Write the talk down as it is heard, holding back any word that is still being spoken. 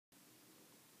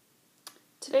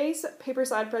Today's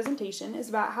Paperslide presentation is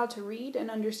about how to read and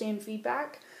understand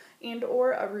feedback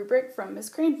and/or a rubric from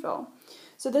Ms. Cranfield.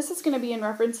 So this is going to be in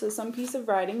reference to some piece of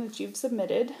writing that you've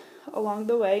submitted along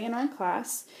the way in our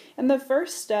class. And the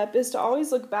first step is to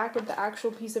always look back at the actual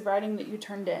piece of writing that you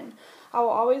turned in. I will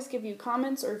always give you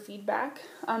comments or feedback.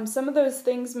 Some of those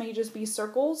things may just be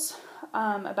circles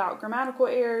about grammatical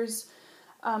errors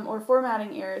or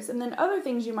formatting errors. And then other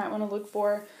things you might want to look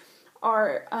for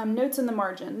are notes in the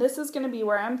margin. This is going to be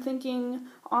where I'm thinking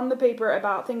on the paper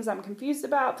about things I'm confused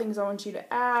about, things I want you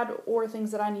to add, or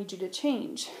things that I need you to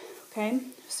change. Okay,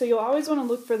 so you'll always want to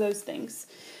look for those things.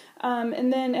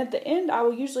 And then at the end, I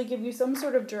will usually give you some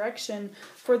sort of direction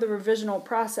for the revisional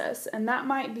process, and that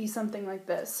might be something like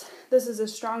this. This is a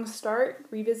strong start.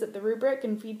 Revisit the rubric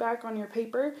and feedback on your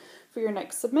paper for your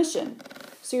next submission.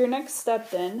 So your next step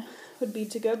then would be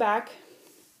to go back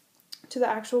to the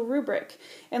actual rubric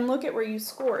and look at where you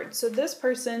scored. So this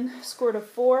person scored a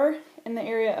 4 in the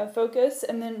area of focus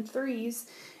and then 3s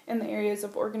in the areas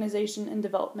of organization and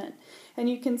development. And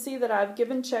you can see that I've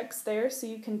given checks there so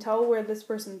you can tell where this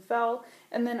person fell.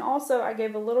 And then also I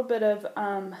gave a little bit of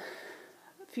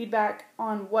feedback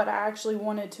on what I actually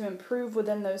wanted to improve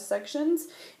within those sections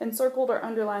and circled or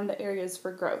underlined the areas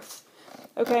for growth.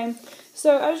 Okay,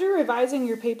 so as you're revising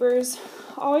your papers,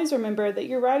 always remember that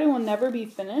your writing will never be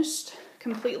finished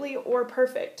completely or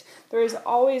perfect. There is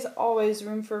always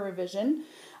room for revision.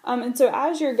 And so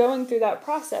as you're going through that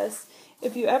process,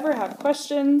 if you ever have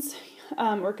questions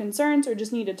or concerns or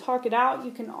just need to talk it out,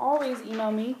 you can always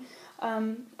email me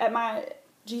at my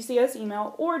GCS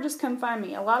email or just come find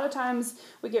me. A lot of times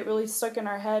we get really stuck in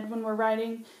our head when we're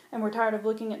writing and we're tired of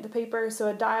looking at the paper, so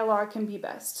a dialogue can be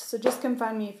best. So just come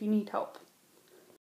find me if you need help.